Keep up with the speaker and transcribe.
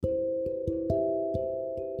Good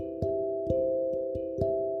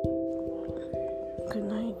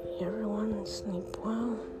night, everyone. Sleep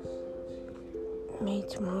well. May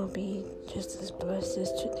tomorrow be just as blessed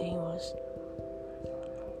as today was.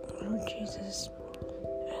 Lord Jesus,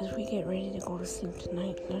 as we get ready to go to sleep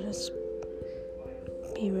tonight, let us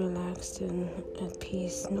be relaxed and at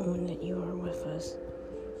peace, knowing that you are with us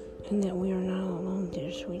and that we are not alone,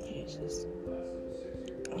 dear sweet Jesus.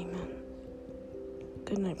 Amen.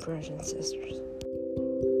 Good night, brothers and sisters.